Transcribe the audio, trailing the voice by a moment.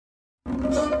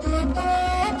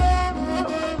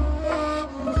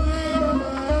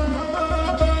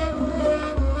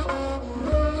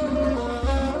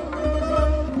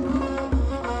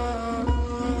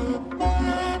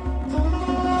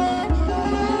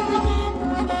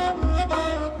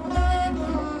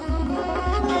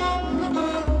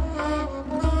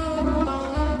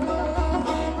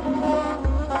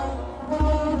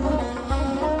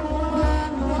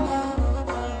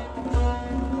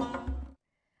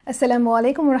Assalamu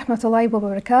alaikum wa rahmatullahi wa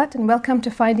barakatuh, and welcome to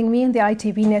Finding Me in the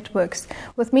ITV networks.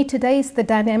 With me today is the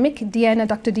dynamic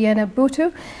Dr. Diana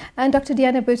Buttu, and Dr.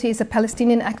 Diana Buttu is a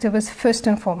Palestinian activist first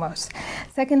and foremost.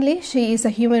 Secondly, she is a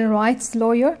human rights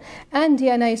lawyer, and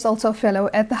Diana is also a fellow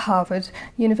at the Harvard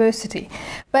University.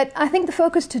 But I think the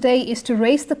focus today is to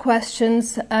raise the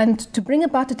questions and to bring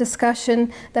about a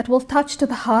discussion that will touch to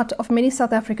the heart of many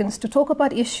South Africans, to talk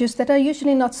about issues that are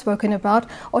usually not spoken about,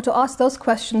 or to ask those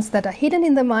questions that are hidden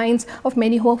in the minds of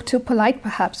many who are too polite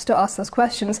perhaps to ask those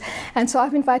questions. And so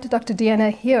I've invited Dr.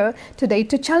 Diana here today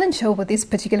to challenge her with these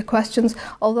particular questions.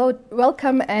 Although,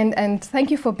 welcome and thank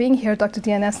you for being here, Dr.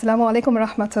 Diana. Assalamu alaikum wa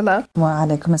rahmatullah. Wa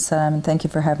alaikum assalam, and thank you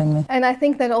for having me. And I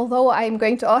think that although I'm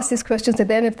going to ask these questions at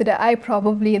the end of the day, I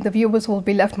probably and the viewers will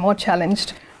be left more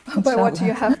challenged by what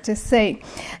you have to say.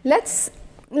 Let's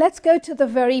go to the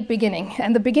very beginning.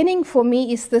 And the beginning for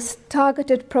me is this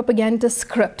targeted propaganda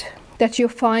script that you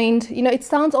find. It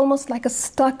sounds almost like a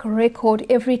stuck record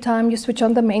every time you switch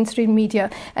on the mainstream media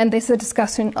and there's a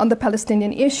discussion on the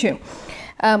Palestinian issue.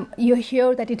 You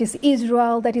hear that it is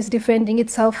Israel that is defending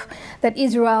itself, that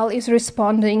Israel is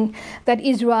responding, that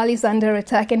Israel is under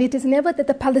attack, and it is never that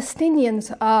the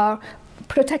Palestinians are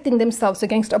protecting themselves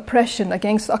against oppression,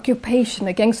 against occupation,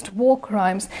 against war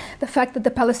crimes, the fact that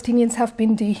the Palestinians have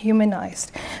been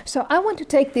dehumanized. So I want to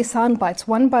take these sound bites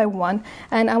one by one,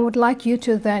 and I would like you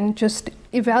to then just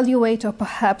evaluate or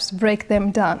perhaps break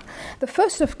them down. The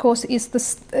first, of course, is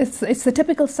it's the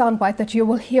typical soundbite that you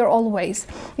will hear always,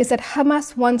 is that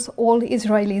Hamas wants all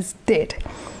Israelis dead.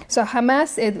 So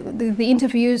Hamas, the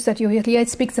interviews that you hear, it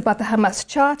speaks about the Hamas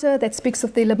Charter, that speaks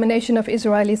of the elimination of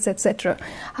Israelis, etc.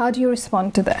 How do you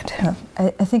respond to that?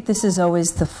 I think this is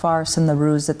always the farce and the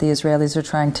ruse that the Israelis are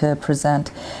trying to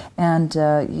present. And,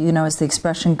 as the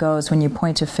expression goes, when you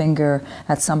point a finger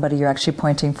at somebody, you're actually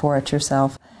pointing at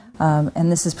yourself.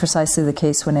 And this is precisely the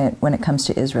case when it comes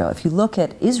to Israel. If you look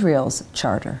at Israel's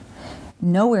charter,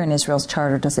 nowhere in Israel's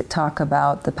charter does it talk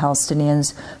about the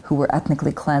Palestinians who were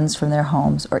ethnically cleansed from their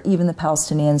homes, or even the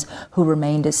Palestinians who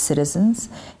remained as citizens.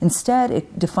 Instead,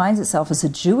 it defines itself as a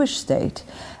Jewish state,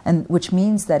 and which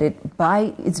means that it,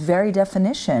 by its very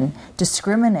definition,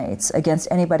 discriminates against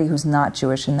anybody who's not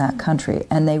Jewish in that country.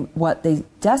 And what they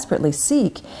desperately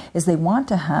seek is they want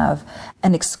to have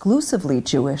an exclusively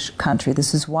Jewish country.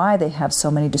 This is why they have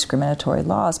so many discriminatory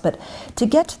laws. But to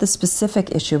get to the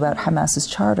specific issue about Hamas's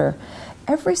charter,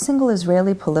 every single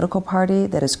Israeli political party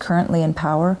that is currently in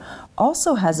power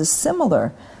also has a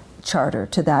similar charter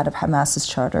to that of Hamas's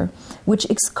charter, which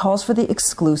calls for the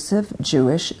exclusive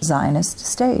Jewish Zionist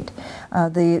state.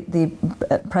 The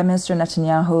Prime Minister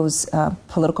Netanyahu's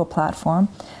political platform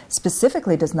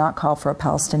specifically does not call for a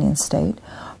Palestinian state.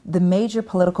 The major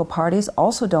political parties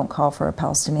also don't call for a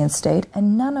Palestinian state,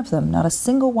 and none of them, not a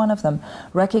single one of them,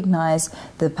 recognize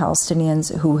the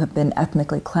Palestinians who have been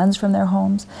ethnically cleansed from their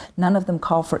homes. None of them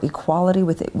call for equality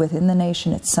within the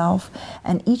nation itself.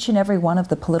 And each and every one of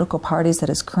the political parties that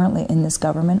is currently in this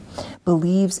government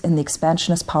believes in the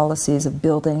expansionist policies of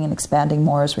building and expanding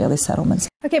more Israeli settlements.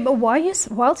 Okay, but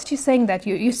whilst you're saying that,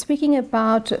 you're speaking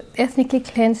about ethnically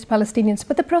cleansed Palestinians,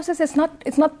 but the process is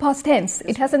not past tense.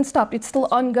 It hasn't stopped. It's still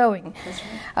ongoing. That's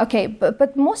right. Okay,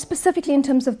 but more specifically in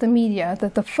terms of the media,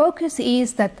 that the focus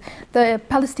is that the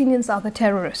Palestinians are the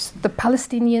terrorists. The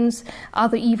Palestinians are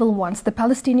the evil ones. The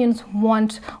Palestinians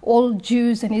want all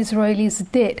Jews and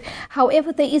Israelis dead.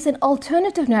 However, there is an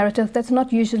alternative narrative that's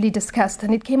not usually discussed,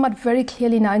 and it came out very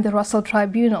clearly now in the Russell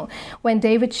Tribunal when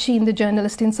David Sheen, the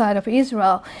journalist inside of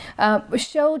Israel,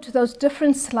 showed those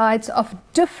different slides of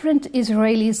different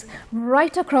Israelis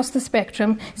right across the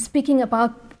spectrum speaking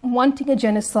about wanting a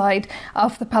genocide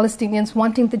of the Palestinians,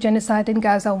 wanting the genocide in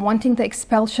Gaza, wanting the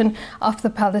expulsion of the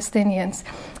Palestinians.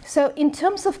 So in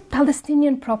terms of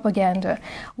Palestinian propaganda,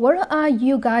 what are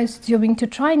you guys doing to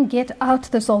try and get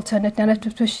out this alternate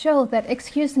narrative to show that,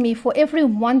 excuse me, for every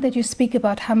one that you speak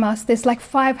about Hamas, there's like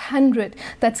 500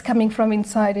 that's coming from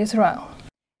inside Israel?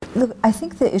 Look, I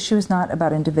think the issue is not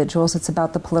about individuals, it's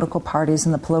about the political parties,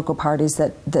 and the political parties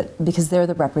that because they're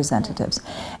the representatives.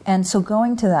 And so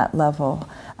going to that level,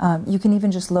 you can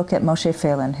even just look at Moshe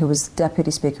Phelan, who was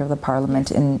Deputy Speaker of the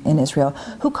Parliament in Israel,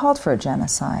 who called for a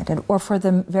genocide, or for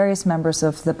the various members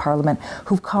of the Parliament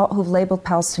who've labeled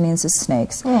Palestinians as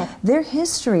snakes. Yeah. Their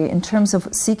history in terms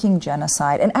of seeking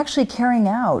genocide and actually carrying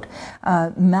out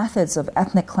methods of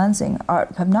ethnic cleansing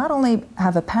have not only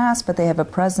have a past, but they have a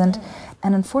present,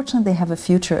 and unfortunately they have a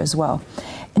future as well.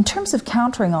 In terms of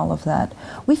countering all of that,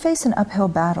 we face an uphill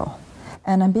battle.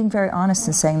 And I'm being very honest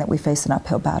in saying that we face an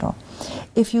uphill battle.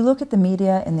 If you look at the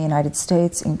media in the United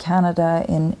States, in Canada,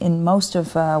 in most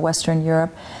of Western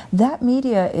Europe, that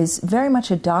media is very much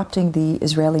adopting the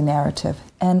Israeli narrative.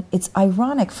 And it's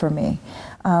ironic for me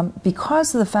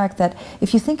because of the fact that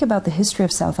if you think about the history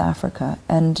of South Africa,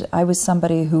 and I was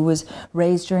somebody who was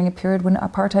raised during a period when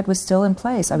apartheid was still in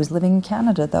place. I was living in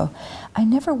Canada, though. I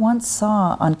never once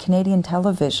saw on Canadian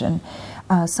television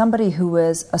somebody who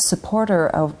was a supporter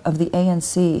of the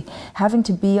ANC having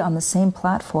to be on the same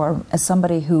platform as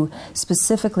somebody who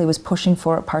specifically was pushing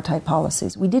for apartheid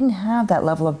policies. We didn't have that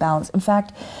level of balance. In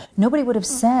fact, nobody would have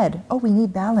said, oh, we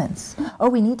need balance. Oh,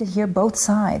 we need to hear both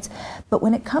sides. But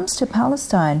when it comes to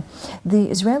Palestine, the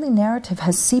Israeli narrative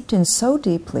has seeped in so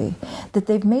deeply that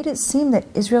they've made it seem that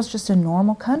Israel's just a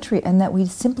normal country and that we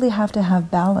simply have to have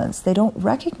balance. They don't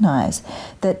recognize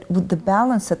that the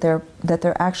balance that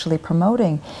they're actually promoting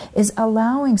is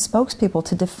allowing spokespeople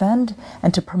to defend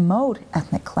and to promote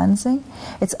ethnic cleansing.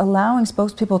 It's allowing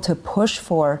spokespeople to push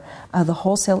for the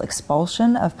wholesale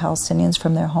expulsion of Palestinians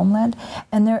from their homeland,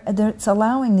 and it's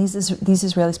allowing these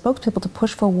Israeli spokespeople to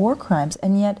push for war crimes,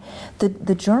 and yet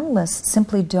the journalists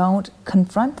simply don't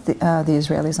confront the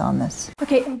Israelis on this.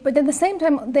 Okay, but at the same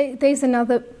time, there's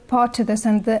another part to this,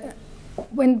 and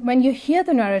when you hear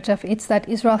the narrative, it's that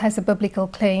Israel has a biblical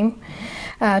claim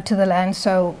to the land,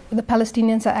 so the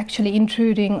Palestinians are actually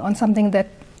intruding on something that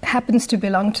happens to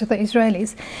belong to the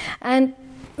Israelis. And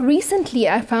recently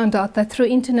I found out that through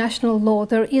international law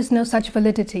there is no such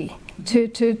validity to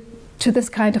this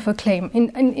kind of a claim. In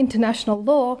international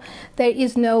law, there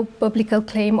is no biblical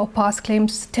claim or past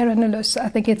claims, terra nullius, I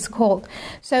think it's called.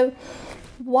 So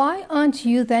why aren't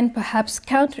you then perhaps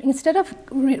instead of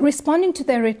responding to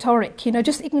their rhetoric,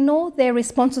 just ignore their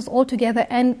responses altogether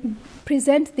and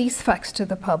present these facts to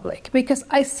the public? Because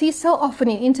I see so often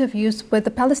in interviews where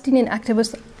the Palestinian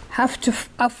activists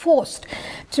are forced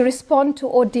to respond to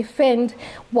or defend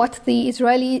what the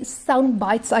Israeli sound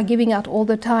bites are giving out all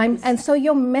the time, and so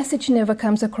your message never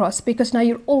comes across because now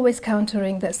you're always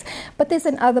countering this. But there's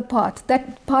another part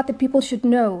that people should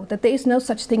know, that there is no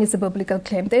such thing as a biblical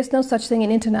claim. There's no such thing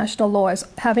in international law as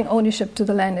having ownership to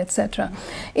the land, etc.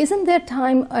 Isn't there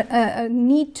time a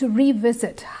need to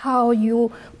revisit how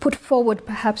you put forward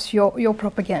perhaps your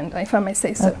propaganda, if I may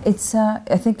say so?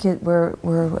 I think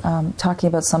we're talking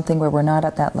about something where we're not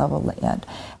at that level yet.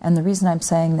 And the reason I'm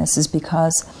saying this is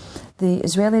because the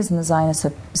Israelis and the Zionists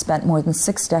have spent more than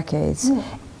 6 decades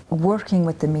working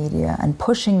with the media and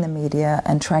pushing the media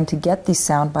and trying to get these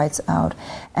sound bites out,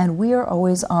 and we are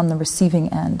always on the receiving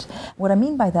end. What I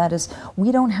mean by that is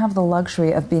we don't have the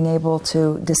luxury of being able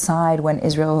to decide when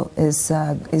Israel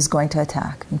is going to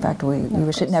attack. In fact, we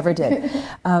wish it never did.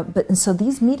 And so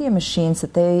these media machines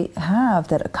that they have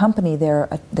that accompany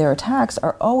their attacks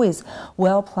are always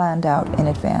well planned out in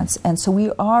advance, and so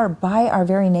we are, by our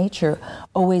very nature,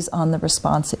 always on the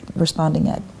responding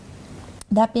end.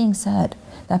 That being said,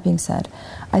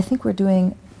 I think we're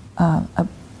doing a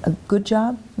good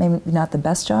job, maybe not the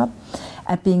best job,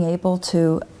 at being able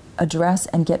to address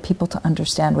and get people to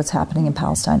understand what's happening in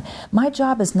Palestine. My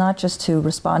job is not just to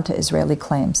respond to Israeli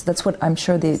claims. That's what I'm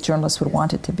sure the journalists would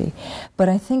want it to be. But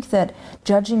I think that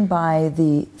judging by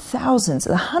the thousands,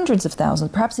 the hundreds of thousands,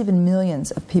 perhaps even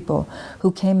millions of people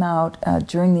who came out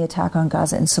during the attack on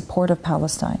Gaza in support of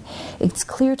Palestine, it's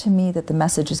clear to me that the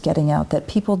message is getting out that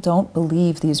people don't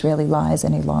believe the Israeli lies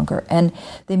any longer. And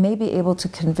they may be able to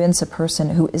convince a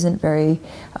person who isn't very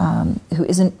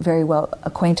well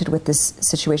acquainted with this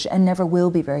situation and never will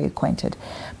be very acquainted.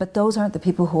 But those aren't the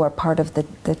people who are part of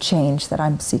the change that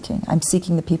I'm seeking. I'm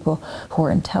seeking the people who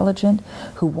are intelligent,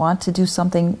 who want to do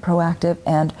something proactive,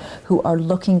 and who are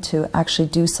looking to actually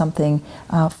do something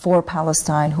for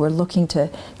Palestine, who are looking to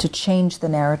change the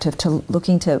narrative,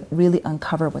 looking to really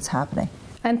uncover what's happening.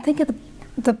 And think of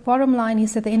the bottom line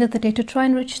is, at the end of the day, to try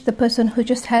and reach the person who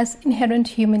just has inherent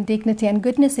human dignity and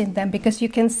goodness in them, because you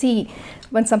can see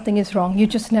when something is wrong. You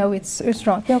just know it's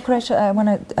wrong. Quraysha, I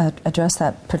want to address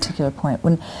that particular point.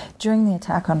 During the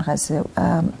attack on Gaza,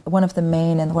 one of the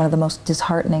main and one of the most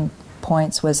disheartening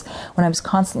points was when I was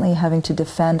constantly having to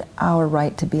defend our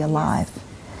right to be alive.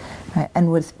 Right.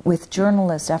 And with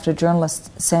journalist after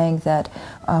journalist saying that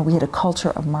we had a culture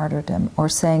of martyrdom, or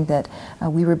saying that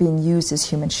we were being used as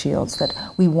human shields, that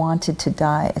we wanted to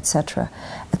die, etc.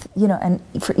 And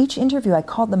for each interview I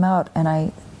called them out and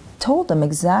I told them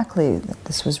exactly that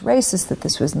this was racist, that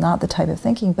this was not the type of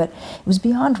thinking, but it was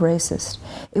beyond racist.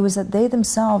 It was that they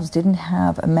themselves didn't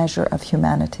have a measure of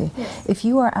humanity. Yes. If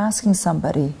you are asking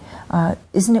somebody,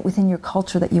 isn't it within your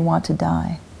culture that you want to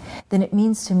die? Then it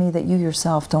means to me that you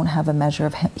yourself don't have a measure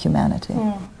of humanity.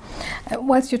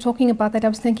 Whilst you're talking about that, I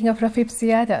was thinking of Rafib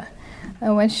Ziada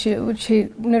when she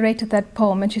narrated that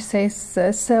poem, and she says,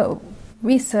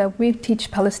 we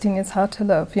teach Palestinians how to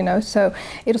live, So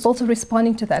it was also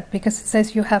responding to that, because it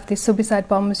says you have these suicide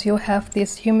bombers, you have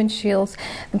these human shields,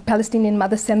 and Palestinian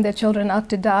mothers send their children out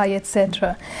to die,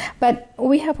 etc. But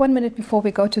we have 1 minute before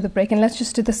we go to the break, and let's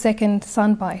just do the second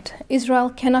soundbite. Israel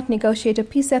cannot negotiate a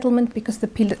peace settlement because the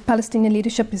Palestinian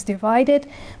leadership is divided.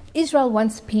 Israel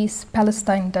wants peace,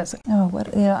 Palestine doesn't. Oh, what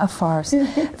a farce.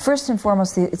 First and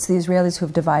foremost, it's the Israelis who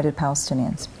have divided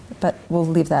Palestinians. But we'll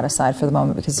leave that aside for the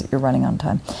moment because you're running on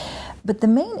time. But the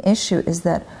main issue is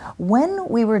that when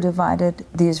we were divided,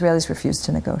 the Israelis refused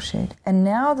to negotiate. And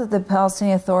now that the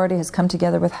Palestinian Authority has come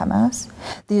together with Hamas,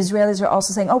 the Israelis are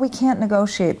also saying, we can't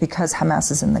negotiate because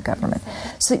Hamas is in the government.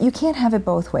 So you can't have it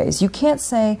both ways. You can't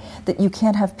say that you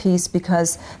can't have peace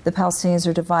because the Palestinians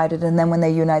are divided, and then when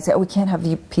they unite, say, we can't have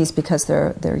peace because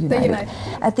they're united.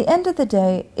 At the end of the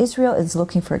day, Israel is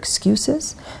looking for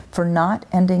excuses for not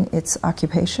ending its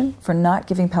occupation, for not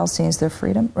giving Palestinians their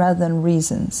freedom, rather than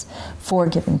reasons for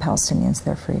giving Palestinians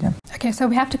their freedom. Okay, so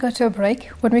we have to go to a break.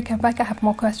 When we come back, I have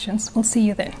more questions. We'll see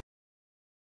you then.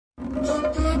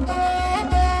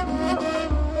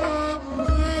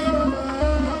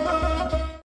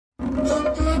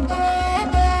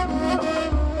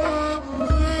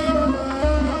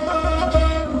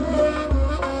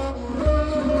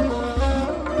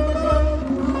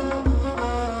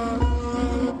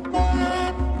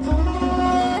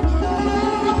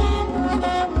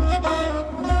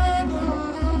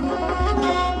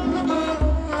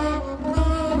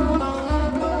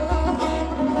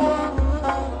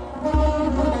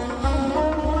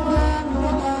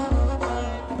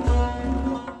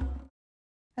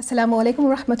 Assalamu alaikum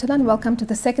wa rahmatullah, and welcome to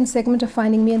the second segment of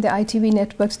Finding Me in the ITV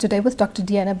networks today with Dr.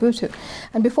 Diana Buttu.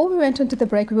 And before we went into the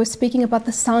break, we were speaking about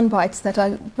the sound bites that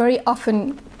are very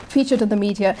often featured in the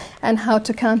media and how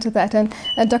to counter that. And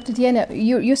Dr. Diana,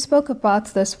 you spoke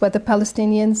about this, where the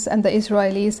Palestinians and the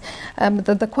Israelis,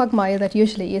 the quagmire that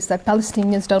usually is that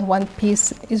Palestinians don't want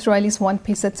peace, Israelis want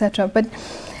peace, etc. But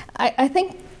I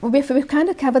think we've kind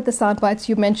of covered the sound bites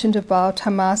you mentioned about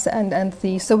Hamas and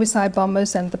the suicide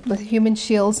bombers and the human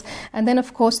shields. And then,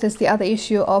 of course, there's the other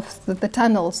issue of the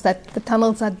tunnels, that the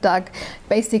tunnels are dug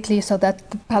basically so that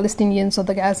the Palestinians or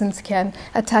the Gazans can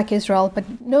attack Israel.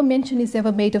 But no mention is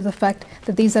ever made of the fact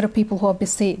that these are the people who are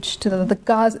besieged.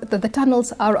 The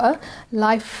tunnels are a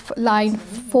lifeline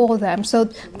for them. So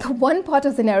the one part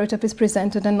of the narrative is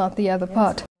presented and not the other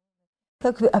part.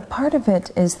 Look, a part of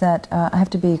it is that, I have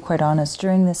to be quite honest,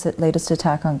 during this latest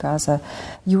attack on Gaza,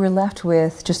 you were left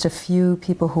with just a few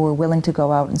people who were willing to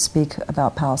go out and speak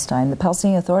about Palestine. The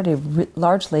Palestinian Authority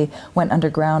largely went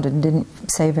underground and didn't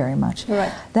say very much.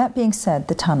 Right. That being said,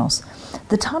 the tunnels.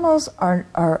 The tunnels are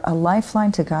a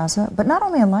lifeline to Gaza, but not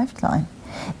only a lifeline.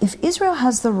 If Israel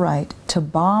has the right to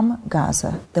bomb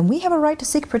Gaza, then we have a right to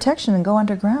seek protection and go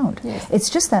underground. Yes. It's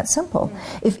just that simple.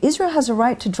 If Israel has a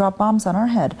right to drop bombs on our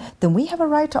head, then we have a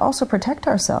right to also protect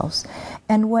ourselves.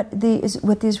 And what the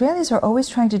Israelis are always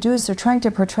trying to do is they're trying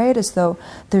to portray it as though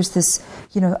there's this,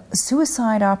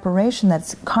 suicide operation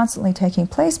that's constantly taking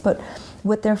place, but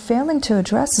what they're failing to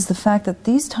address is the fact that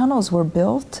these tunnels were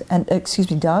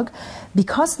dug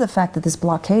because of the fact that this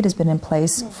blockade has been in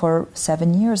place for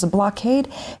 7 years. A blockade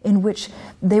in which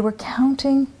they were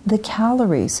counting the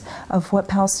calories of what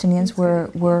Palestinians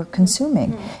were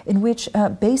consuming, in which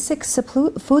basic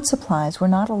food supplies were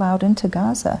not allowed into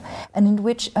Gaza, and in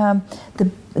which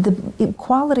the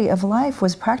quality of life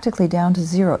was practically down to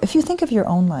zero. If you think of your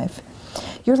own life,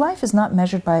 your life is not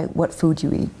measured by what food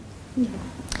you eat.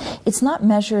 It's not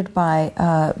measured by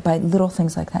little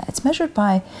things like that. It's measured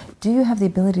by, do you have the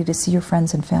ability to see your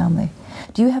friends and family?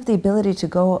 Do you have the ability to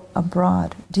go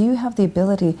abroad? Do you have the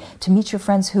ability to meet your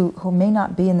friends who may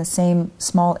not be in the same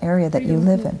small area that you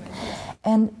live in?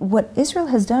 And what Israel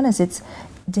has done is it's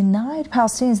denied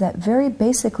Palestinians that very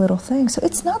basic little thing. So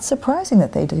it's not surprising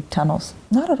that they dig tunnels.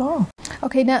 Not at all.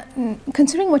 Okay, now,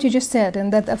 considering what you just said,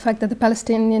 and that the fact that the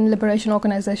Palestinian Liberation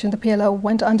Organization, the PLO,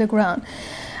 went underground,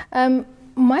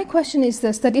 my question is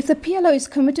this, that if the PLO is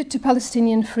committed to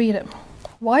Palestinian freedom,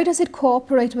 why does it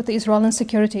cooperate with the Israeli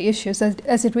security issues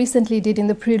as it recently did in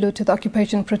the prelude to the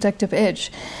Occupation Protective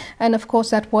Edge? And of course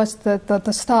that was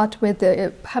the start where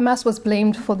Hamas was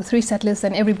blamed for the 3 settlers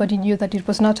and everybody knew that it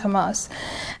was not Hamas.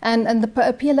 And the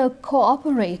PLO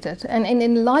cooperated. And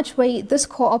in large way, this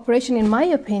cooperation, in my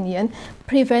opinion,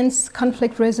 prevents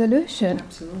conflict resolution.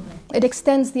 Absolutely. It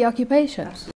extends the occupation.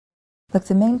 Absolutely. Look,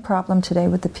 the main problem today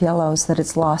with the PLO is that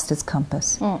it's lost its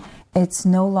compass. It's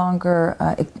no longer,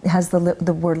 it has the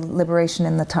word liberation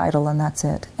in the title, and that's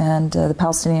it. And the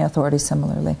Palestinian Authority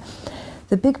similarly.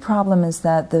 The big problem is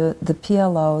that the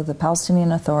PLO, the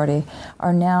Palestinian Authority,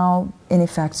 are now, in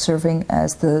effect, serving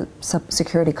as the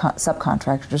security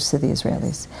subcontractors to the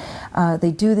Israelis.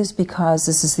 They do this because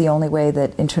this is the only way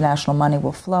that international money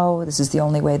will flow, this is the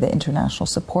only way that international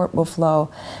support will flow,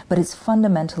 but it's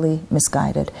fundamentally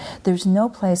misguided. There's no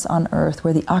place on earth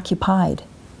where the occupied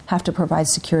have to provide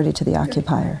security to the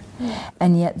occupier.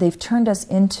 And yet they've turned us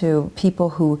into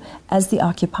people who, as the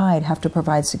occupied, have to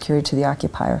provide security to the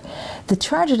occupier. The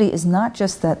tragedy is not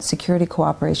just that security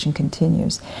cooperation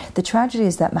continues. The tragedy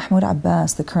is that Mahmoud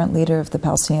Abbas, the current leader of the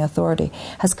Palestinian Authority,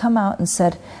 has come out and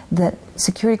said that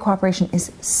security cooperation is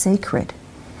sacred.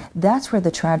 That's where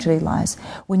the tragedy lies.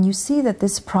 When you see that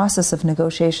this process of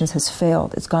negotiations has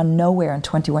failed, it's gone nowhere in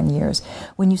 21 years.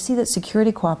 When you see that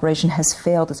security cooperation has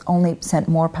failed, it's only sent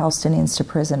more Palestinians to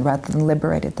prison rather than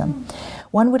liberated them.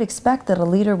 One would expect that a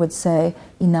leader would say,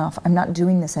 enough, I'm not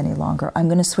doing this any longer. I'm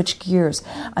going to switch gears.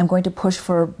 I'm going to push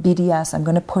for BDS. I'm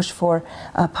going to push for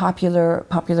a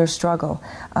popular struggle.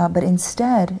 But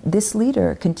instead, this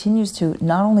leader continues to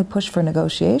not only push for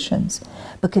negotiations,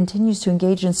 but continues to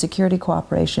engage in security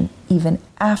cooperation even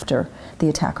after the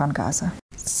attack on Gaza.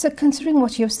 So considering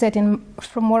what you've said,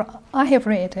 from what I have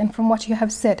read and from what you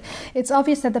have said, it's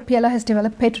obvious that the PLO has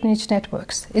developed patronage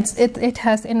networks. It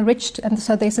has enriched, and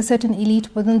so there's a certain elite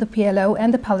within the PLO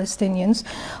and the Palestinians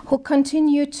who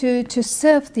continue to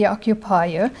serve the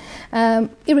occupier,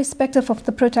 irrespective of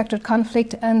the protracted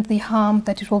conflict and the harm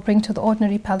that it will bring to the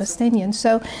ordinary Palestinians.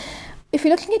 So if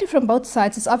you're looking at it from both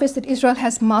sides, it's obvious that Israel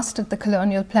has mastered the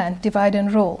colonial plan, divide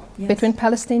and rule, between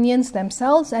Palestinians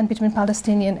themselves and between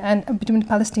Palestinians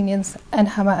and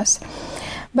Hamas.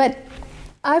 But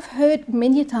I've heard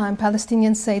many times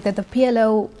Palestinians say that the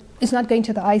PLO is not going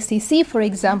to the ICC, for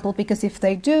example, because if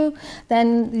they do,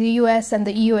 then the US and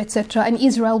the EU, etc., and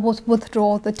Israel will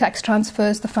withdraw the tax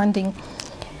transfers, the funding.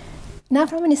 Now,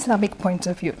 from an Islamic point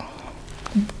of view,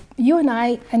 you and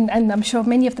I, and I'm sure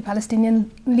many of the Palestinian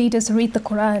leaders read the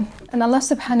Quran, and Allah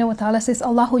subhanahu wa ta'ala says,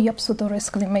 Allahu yabsutu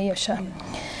rizq liman yasha.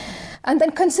 And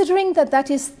then considering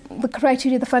that is the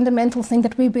criteria, the fundamental thing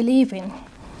that we believe in,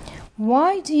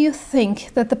 why do you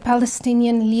think that the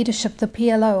Palestinian leadership, the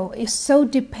PLO, is so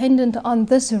dependent on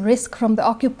this risk from the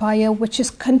occupier, which is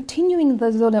continuing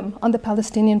the zulm on the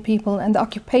Palestinian people and the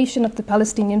occupation of the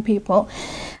Palestinian people,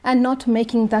 and not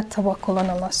making that tawakkul on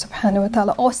Allah subhanahu wa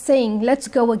ta'ala, or saying, let's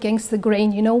go against the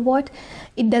grain, you know what,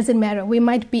 it doesn't matter, we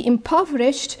might be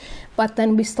impoverished, but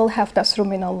then we still have nasrun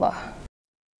min Allah.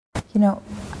 You know,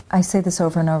 I say this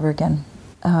over and over again.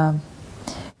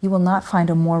 You will not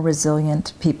find a more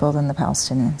resilient people than the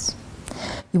Palestinians.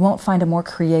 You won't find a more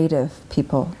creative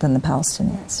people than the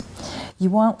Palestinians. You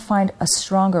won't find a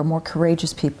stronger, more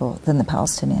courageous people than the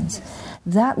Palestinians.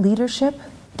 That leadership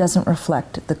doesn't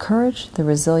reflect the courage, the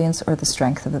resilience, or the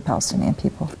strength of the Palestinian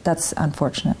people. That's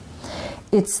unfortunate.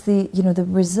 It's the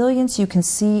resilience you can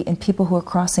see in people who are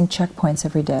crossing checkpoints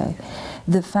every day.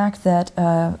 The fact that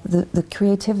the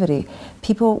creativity,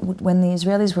 people, when the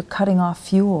Israelis were cutting off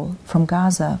fuel from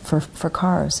Gaza for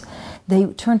cars, they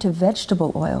turned to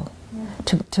vegetable oil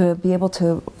to be able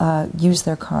to use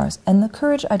their cars. And the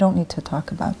courage I don't need to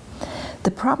talk about. The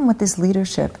problem with this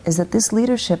leadership is that this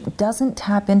leadership doesn't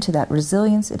tap into that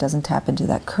resilience, it doesn't tap into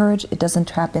that courage, it doesn't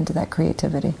tap into that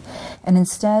creativity. And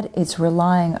instead, it's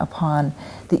relying upon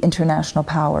the international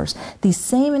powers. These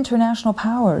same international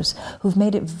powers who've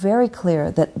made it very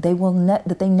clear that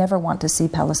they never want to see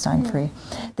Palestine free.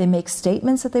 They make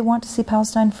statements that they want to see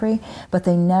Palestine free, but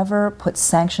they never put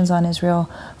sanctions on Israel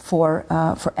for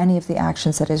any of the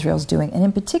actions that Israel's doing. And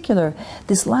in particular,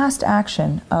 this last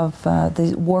action of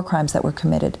the war crimes that were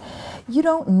committed. We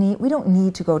don't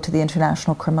need to go to the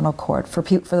International Criminal Court for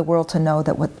the world to know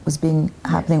that what was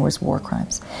happening was war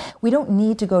crimes. We don't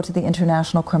need to go to the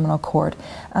International Criminal Court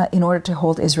in order to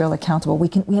hold Israel accountable.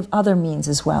 We have other means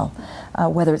as well,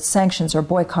 whether it's sanctions or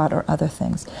boycott or other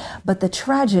things. But the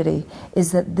tragedy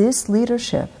is that this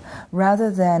leadership, rather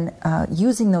than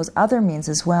using those other means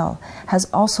as well, has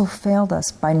also failed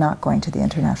us by not going to the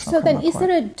International Criminal Court. So then, is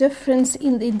there a difference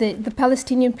in the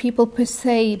Palestinian people per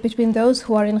se between those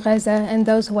who are in Gaza and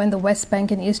those who are in the West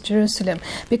Bank and East Jerusalem?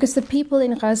 Because the people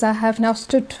in Gaza have now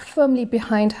stood firmly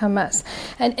behind Hamas.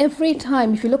 And every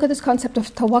time, if you look at this concept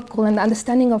of tawakkul and the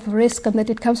understanding of risk and that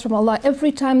it comes from Allah,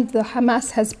 every time the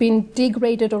Hamas has been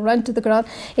degraded or run to the ground,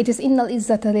 it is innal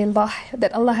izzata lillah,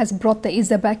 that Allah has brought the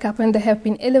izzah back up and they have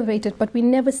been elevated. But we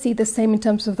never see the same in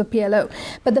terms of the PLO.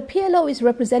 But the PLO is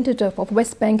representative of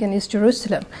West Bank and East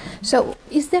Jerusalem. So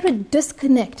is there a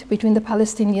disconnect between the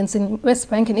Palestinians in West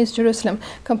Bank and East Jerusalem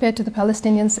compared to to the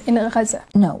Palestinians in Gaza?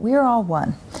 No, we are all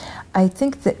one. I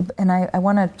think that, and I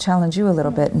want to challenge you a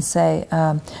little bit and say,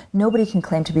 nobody can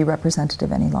claim to be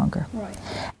representative any longer. Right.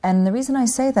 And the reason I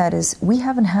say that is we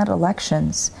haven't had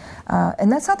elections,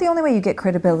 and that's not the only way you get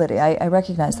credibility, I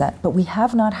recognize that, but we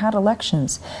have not had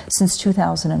elections since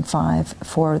 2005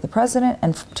 for the president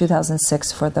and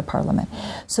 2006 for the parliament.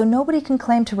 So nobody can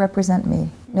claim to represent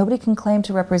me. Nobody can claim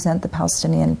to represent the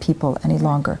Palestinian people any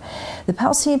longer. The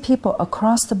Palestinian people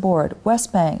across the board,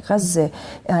 West Bank, Gaza,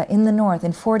 in the north,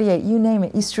 in 48, you name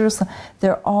it, East Jerusalem,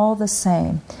 they're all the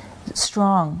same.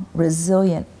 Strong,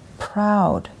 resilient,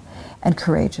 proud, and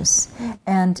courageous.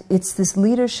 And it's this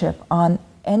leadership on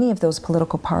any of those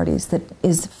political parties that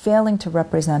is failing to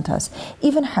represent us.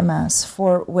 Even Hamas,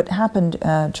 for what happened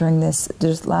during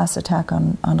this last attack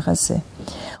on Gaza.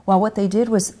 Well, what they did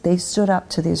was they stood up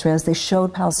to the Israelis, they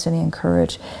showed Palestinian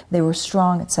courage, they were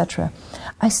strong, etc.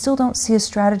 I still don't see a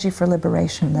strategy for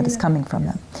liberation that is coming from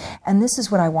them. And this is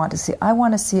what I want to see. I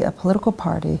want to see a political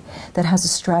party that has a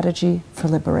strategy for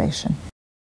liberation.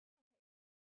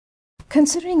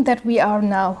 Considering that we are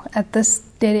now at this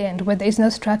dead end where there is no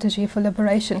strategy for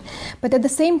liberation, but at the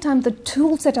same time the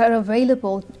tools that are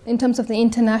available in terms of the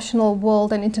international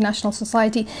world and international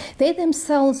society, they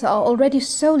themselves are already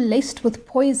so laced with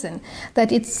poison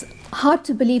that it's hard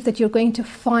to believe that you're going to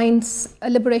find a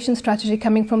liberation strategy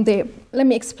coming from there. Let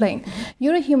me explain.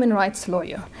 You're a human rights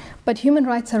lawyer, but human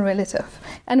rights are relative.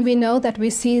 And we know that we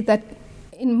see that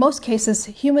in most cases,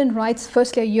 human rights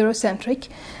firstly are Eurocentric.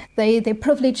 They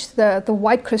privilege the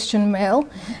white Christian male,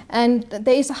 and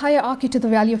there is a hierarchy to the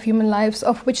value of human lives,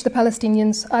 of which the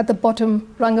Palestinians are the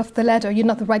bottom rung of the ladder. You're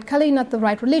not the right color, you're not the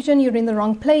right religion, you're in the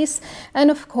wrong place.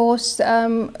 And of course,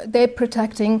 they're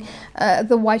protecting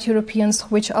the white Europeans,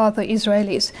 which are the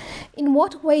Israelis. In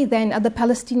what way then are the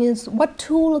Palestinians, what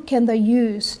tool can they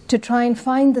use to try and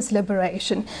find this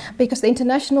liberation? Because the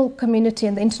international community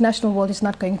and the international world is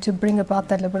not going to bring about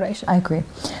that liberation. I agree.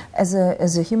 As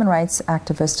a human rights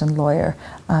activist and lawyer,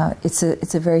 it's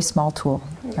a very small tool,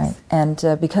 yes. Right?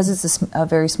 And because it's a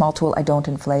very small tool, I don't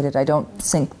inflate it. I don't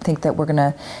think that we're going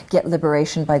to get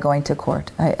liberation by going to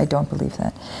court. I don't believe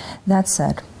that. That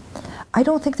said, I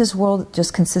don't think this world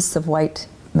just consists of white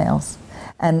males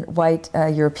and white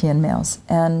European males.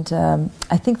 And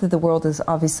I think that the world is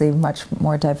obviously much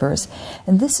more diverse.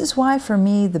 And this is why, for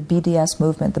me, the BDS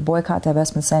movement, the Boycott,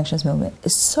 Divestment, Sanctions movement,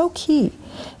 is so key.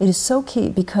 It is so key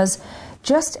because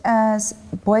just as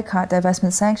boycott,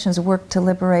 divestment, sanctions worked to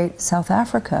liberate South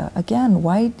Africa, again,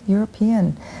 white,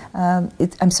 European,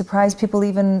 I'm surprised people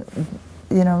even,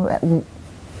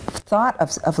 thought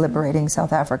of liberating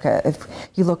South Africa if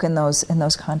you look in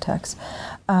those contexts.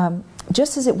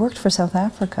 Just as it worked for South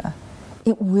Africa,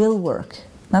 it will work.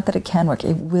 Not that it can work,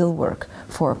 it will work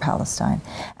for Palestine.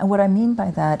 And what I mean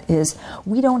by that is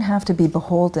we don't have to be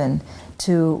beholden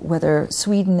to whether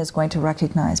Sweden is going to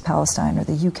recognize Palestine or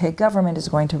the UK government is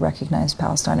going to recognize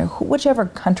Palestine or whichever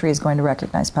country is going to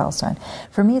recognize Palestine.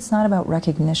 For me, it's not about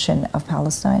recognition of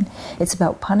Palestine. It's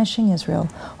about punishing Israel,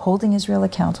 holding Israel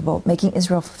accountable, making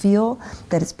Israel feel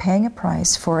that it's paying a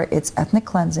price for its ethnic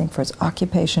cleansing, for its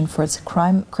occupation, for its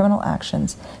criminal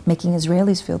actions, making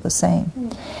Israelis feel the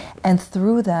same. And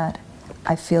through that,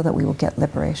 I feel that we will get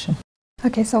liberation.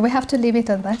 Okay, so we have to leave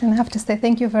it at that, and I have to say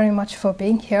thank you very much for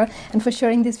being here and for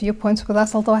sharing these viewpoints with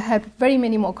us, although I had very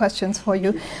many more questions for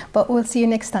you. But we'll see you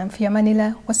next time. Fi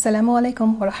amanillah. Wassalamu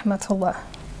alaikum wa rahmatullah.